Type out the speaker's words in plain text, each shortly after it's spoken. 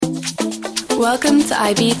Welcome to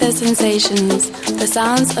Ibiza Sensations, the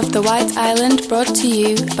sounds of the White Island brought to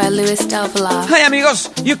you by Luis Del Villar. Hi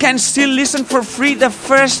amigos, you can still listen for free the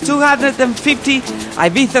first 250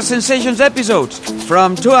 Ibiza Sensations episodes.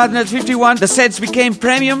 From 251, the sets became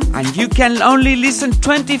premium and you can only listen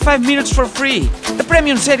 25 minutes for free. The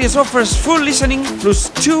premium series offers full listening plus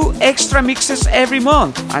 2 extra mixes every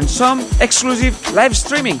month and some exclusive live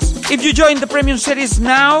streamings. If you join the premium series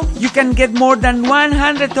now, you can get more than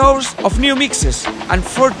 100 hours of new mixes and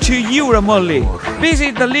for €2 only.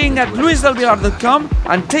 Visit the link at luisdelvillar.com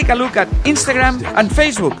and take a look at Instagram and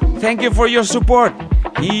Facebook. Thank you for your support.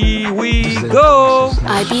 Here we go.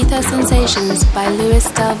 Ibiza Sensations by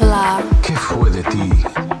Luis Del Villar. ¿Qué fue de ti?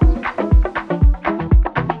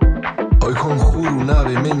 Hoy conjuro un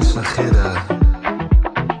ave mensajera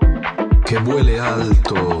que vuele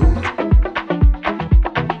alto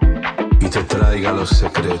y te traiga los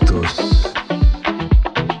secretos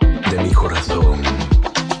de mi corazón.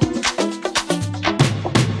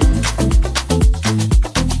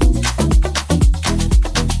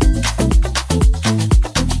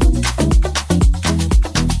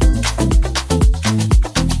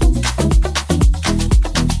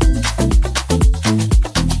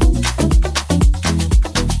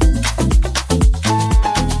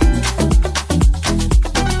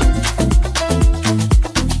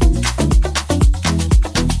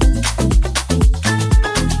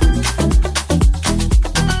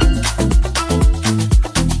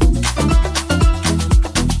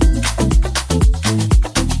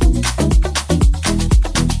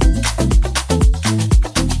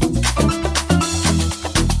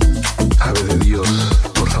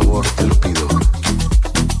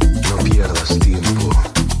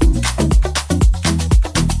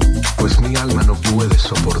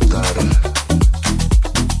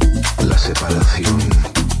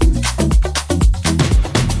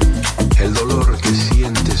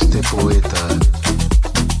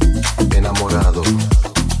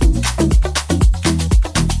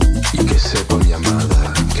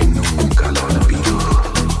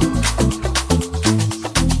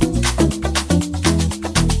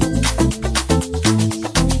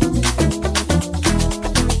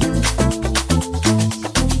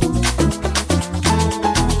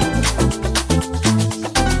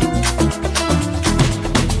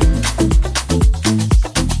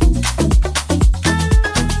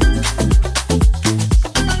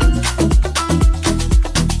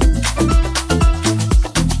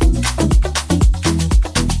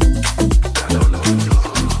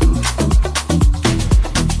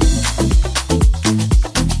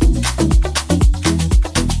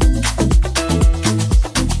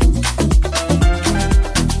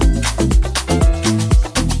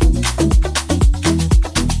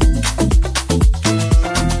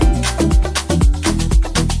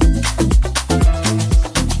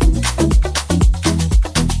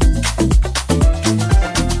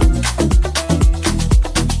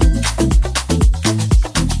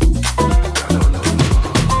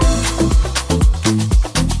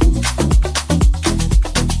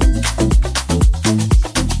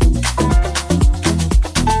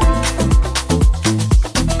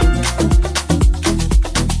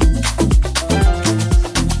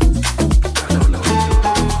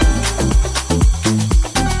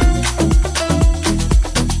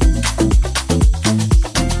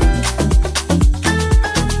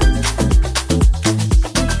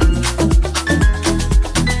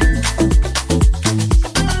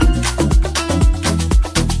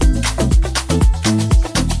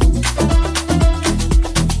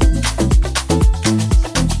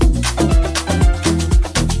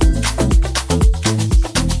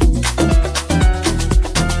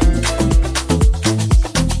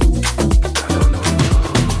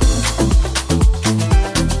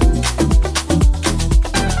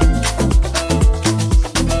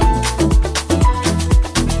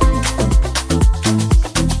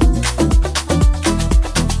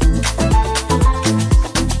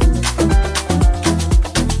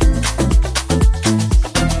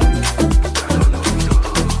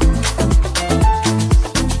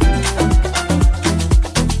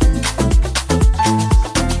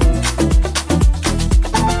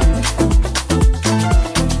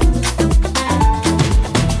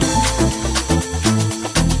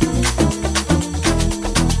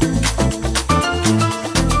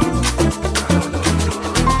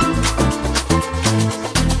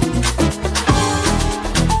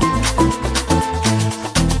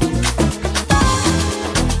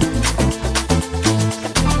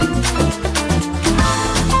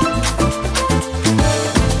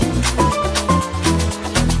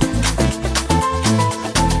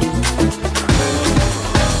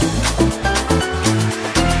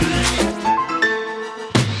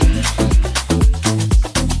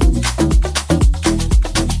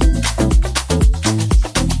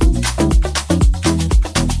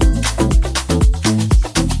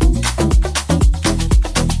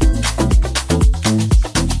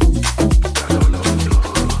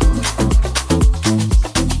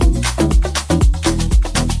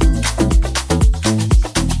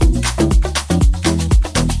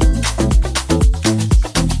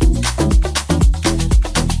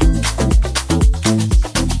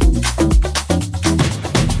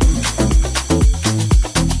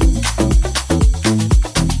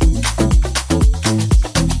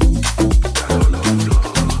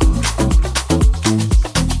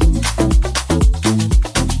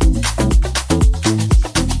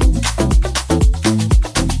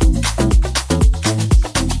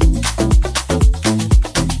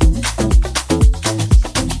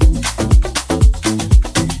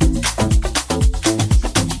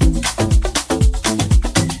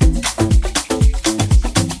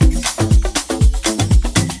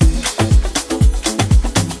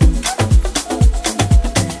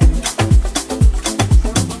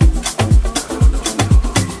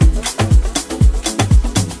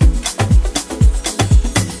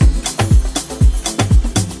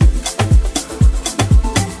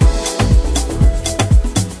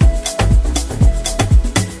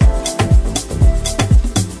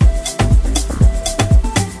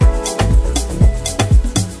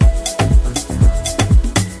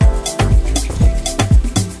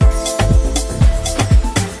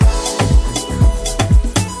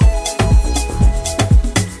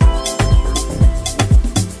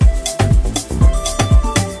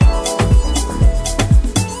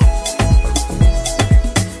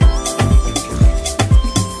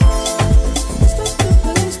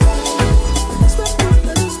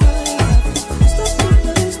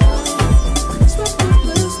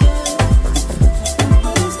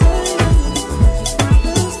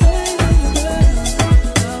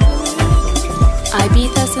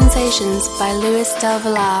 Sensations by Luis Del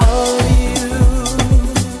Villar. All you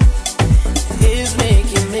is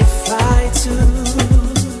making me fly to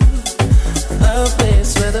a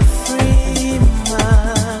place where the free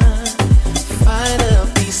mind find a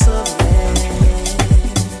piece of land.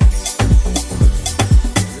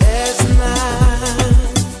 Last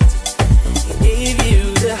night he gave you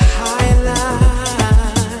the highlight.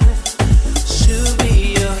 Should be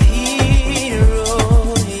your hero.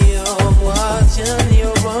 You're watching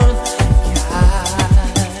your own guide.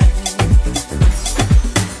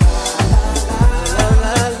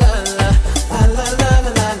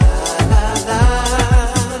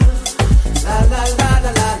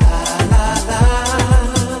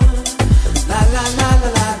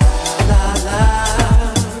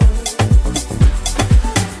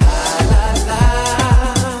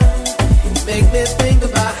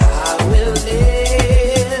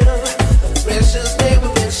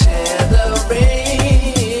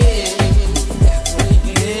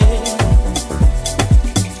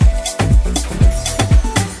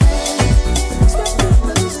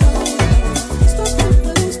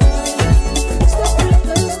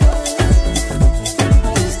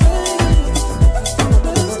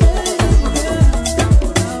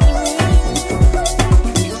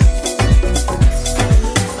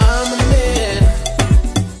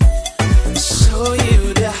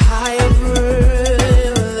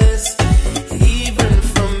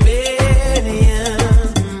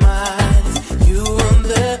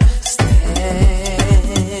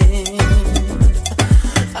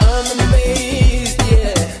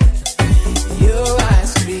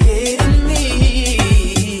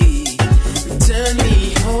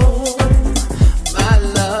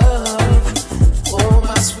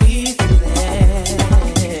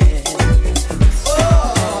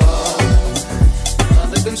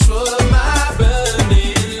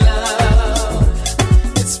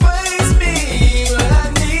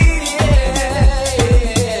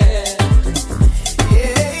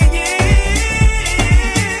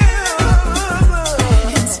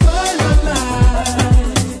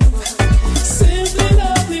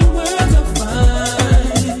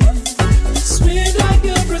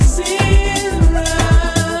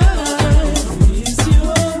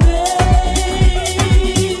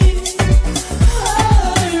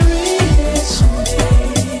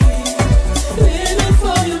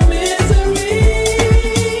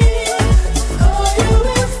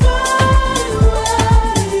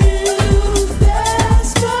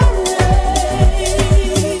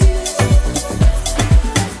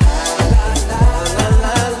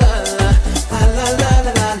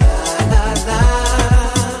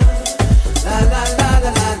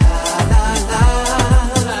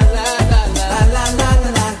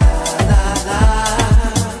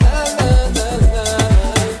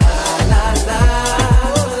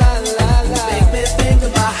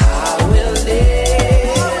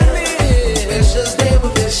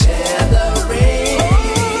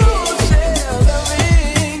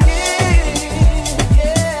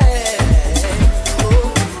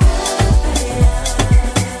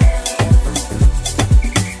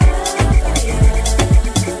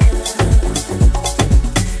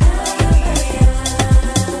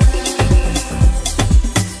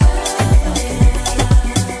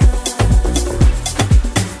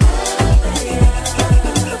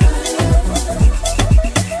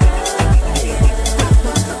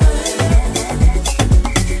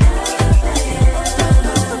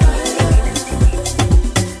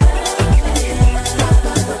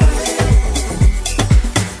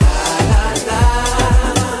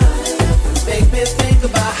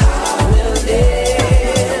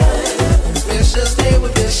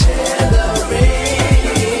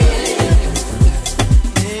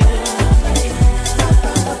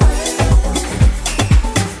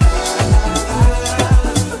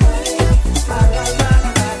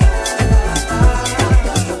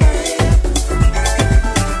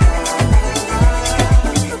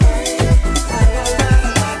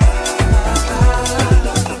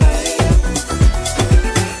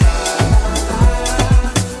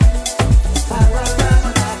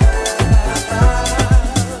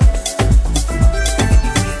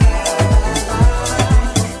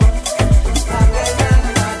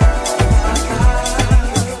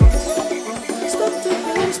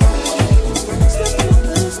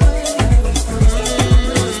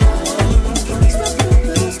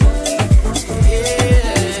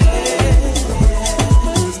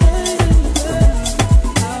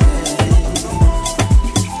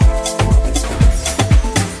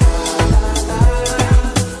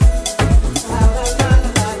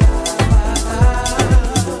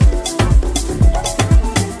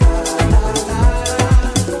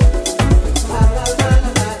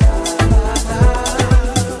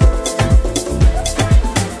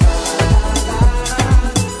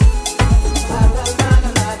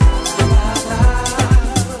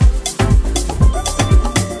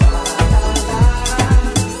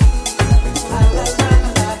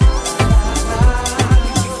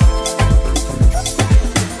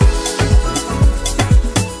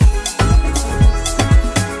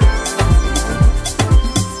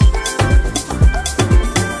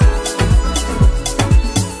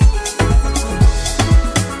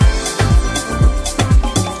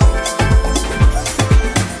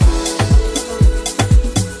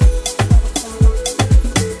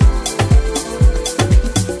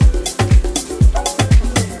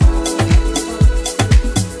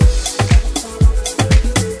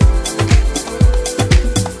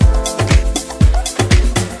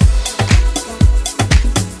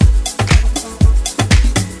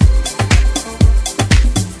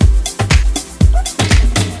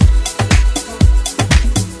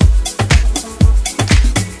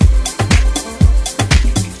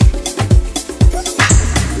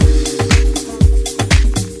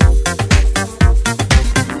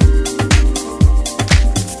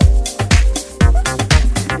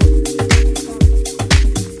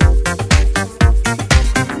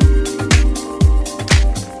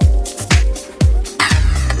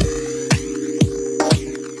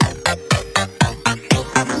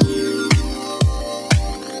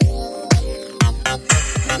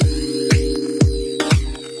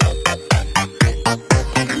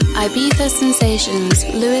 Ibiza Sensations,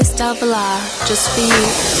 Luis Del Villar, just for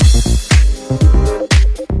you.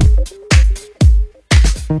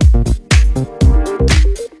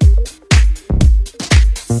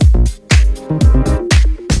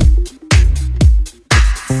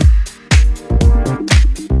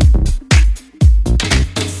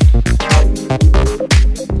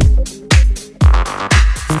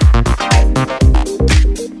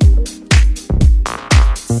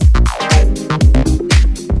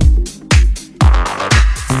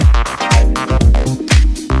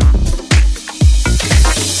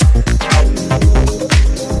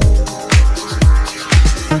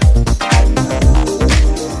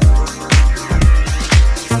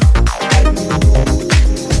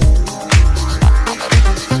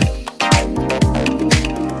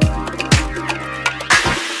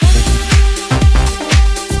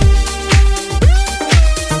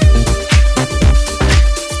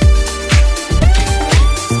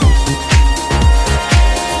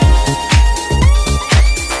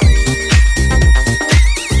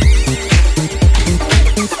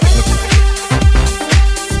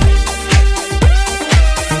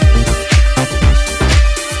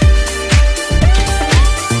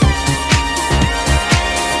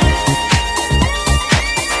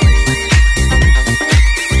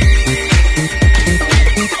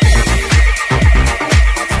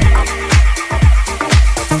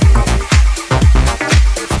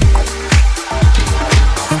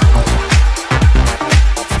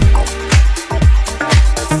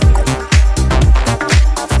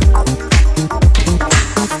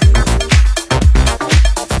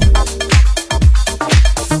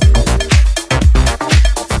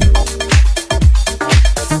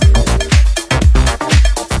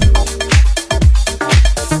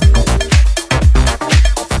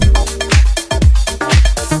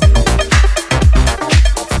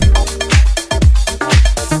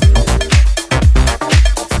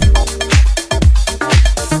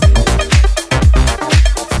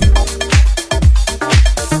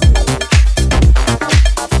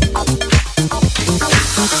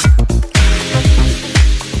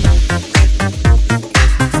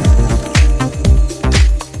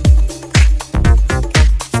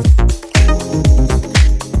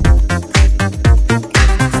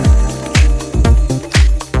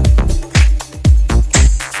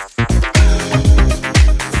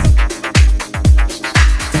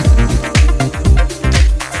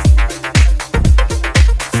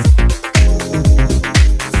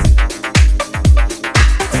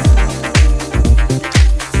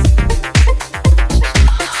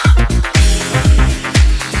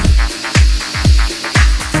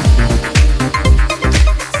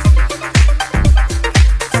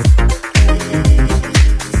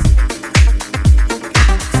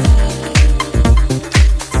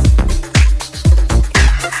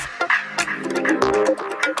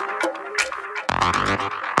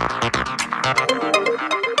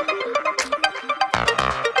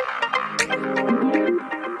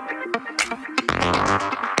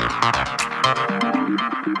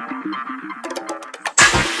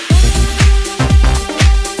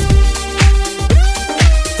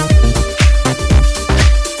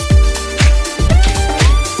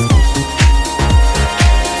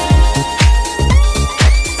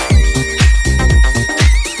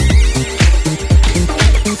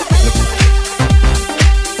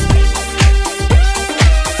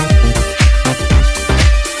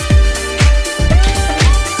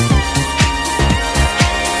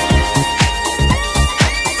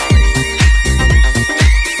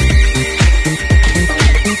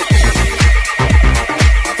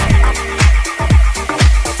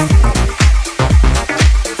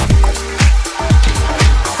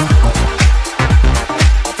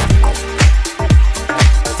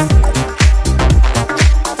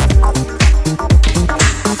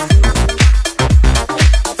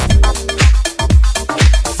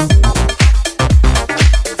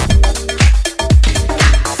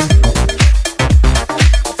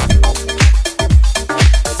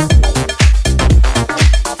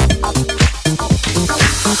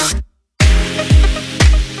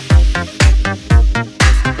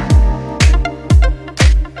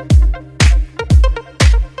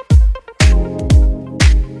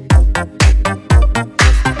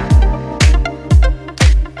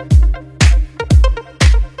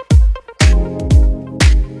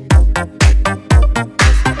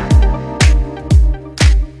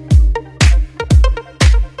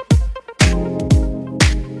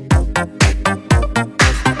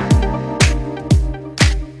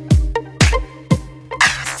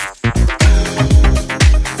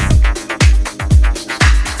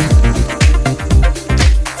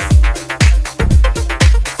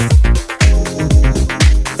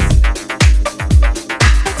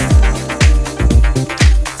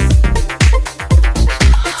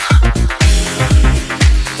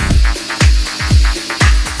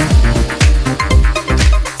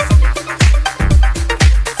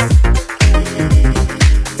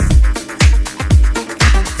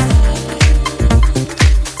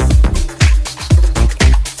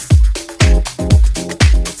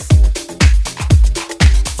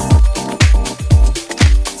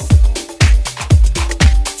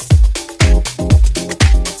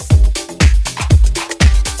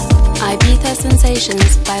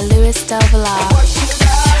 Del Villar.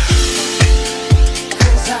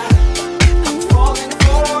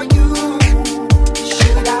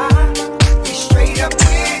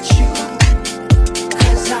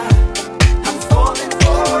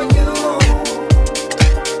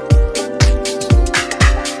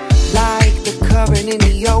 In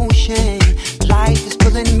the ocean, life is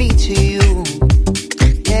pulling me to you.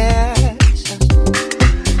 Yes, I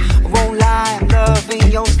won't lie, I'm loving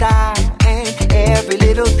your style and every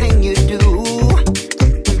little thing you do.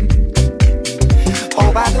 Oh,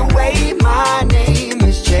 by the way, my name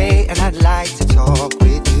is Jay, and I'd like to talk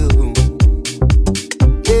with you.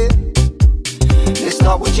 Yeah, let's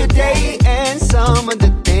start with your day and some of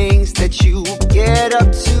the things that you get up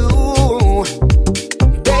to.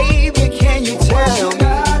 Can you tell me?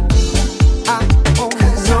 I don't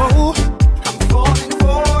know. I'm falling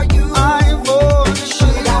for you. I'm falling.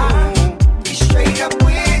 Should I be straight up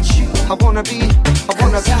with you? I wanna be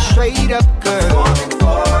straight up, girl. I'm falling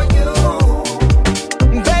for you.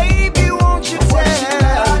 Baby, won't you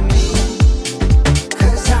tell me?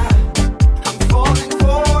 'Cause I'm falling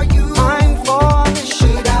for you. I'm falling.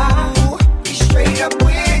 Should I be straight up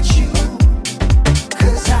with you?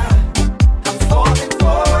 'Cause I'm falling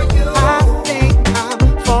for you.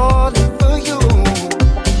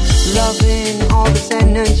 All this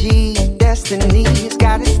energy, destiny's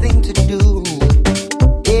got its thing to do.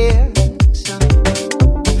 Yeah,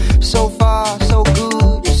 so far so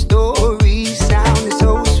good. The story sounded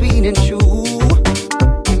so sweet and true.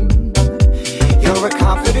 You're a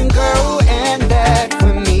confident girl, and that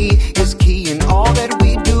for me is key in all that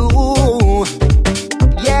we do.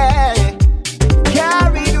 Yeah,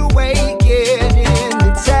 carried away, getting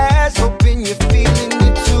the task, hoping you're feeling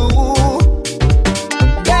it too.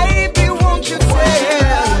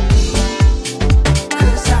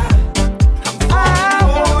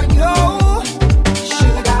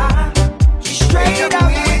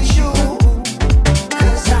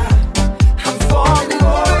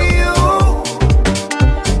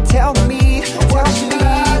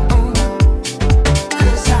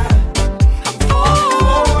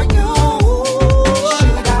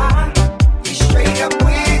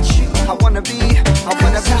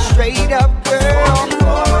 Straight up, girl.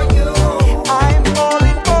 I'm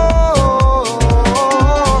falling for.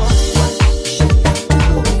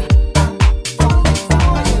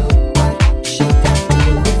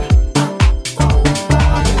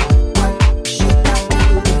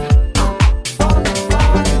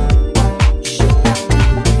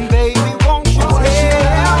 Baby, won't you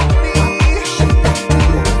tell me?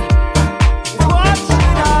 What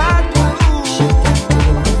should I do?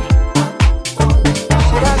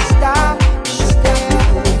 Should I stop?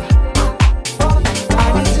 I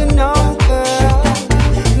need to know, girl.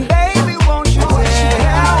 Baby, won't you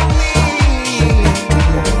tell me?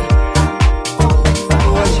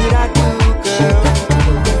 What should I do, girl?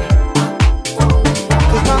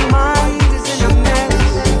 'Cause my mind is in a mess.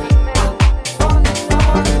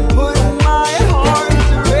 Putting my heart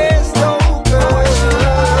to rest, oh girl.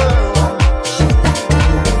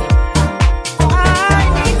 I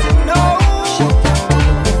need to know.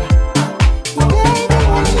 Baby,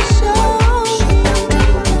 won't you show me?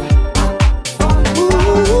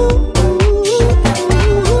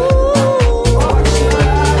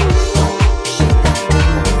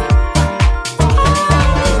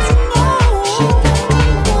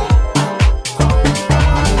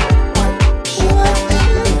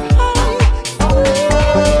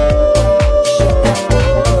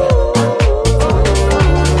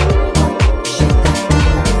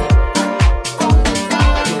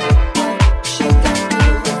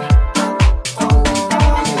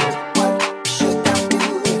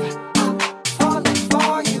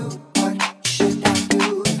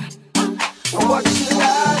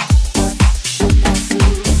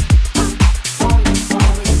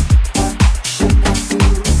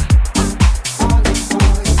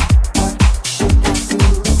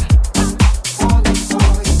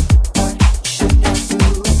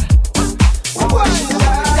 What should I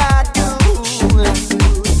do?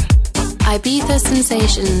 Ibiza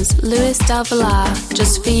Sensations, Luis Del Villar,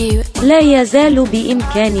 just for you. لا يزال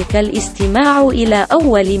بإمكانك الاستماع إلى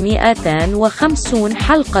أول 250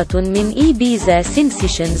 حلقة من إيبيزا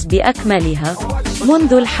سينسيشنز بأكملها.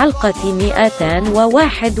 منذ الحلقة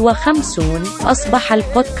 251 أصبح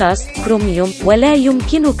البودكاست بروميوم، ولا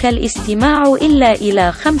يمكنك الاستماع إلا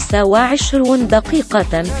إلى 25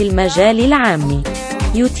 دقيقة في المجال العام.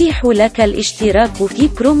 يتيح لك الاشتراك في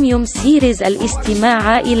كروميوم سيريز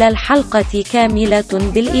الاستماع إلى الحلقة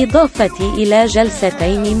كاملة بالإضافة إلى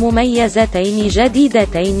جلستين مميزتين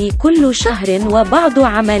جديدتين كل شهر وبعض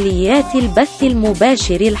عمليات البث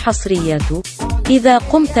المباشر الحصرية. إذا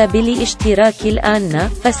قمت بالاشتراك الآن،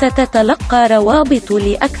 فستتلقى روابط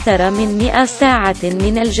لأكثر من 100 ساعة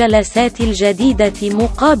من الجلسات الجديدة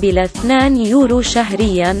مقابل 2 يورو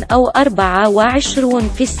شهريا أو 24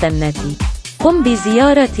 في السنة. قم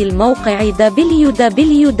بزيارة الموقع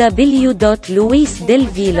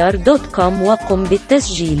www.luisdelvillar.com وقم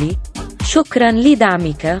بالتسجيل. شكرا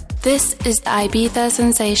لدعمك. This is Ibiza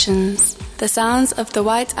Sensations, the sounds of the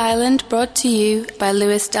White Island brought to you by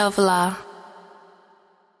Luis Del Villar.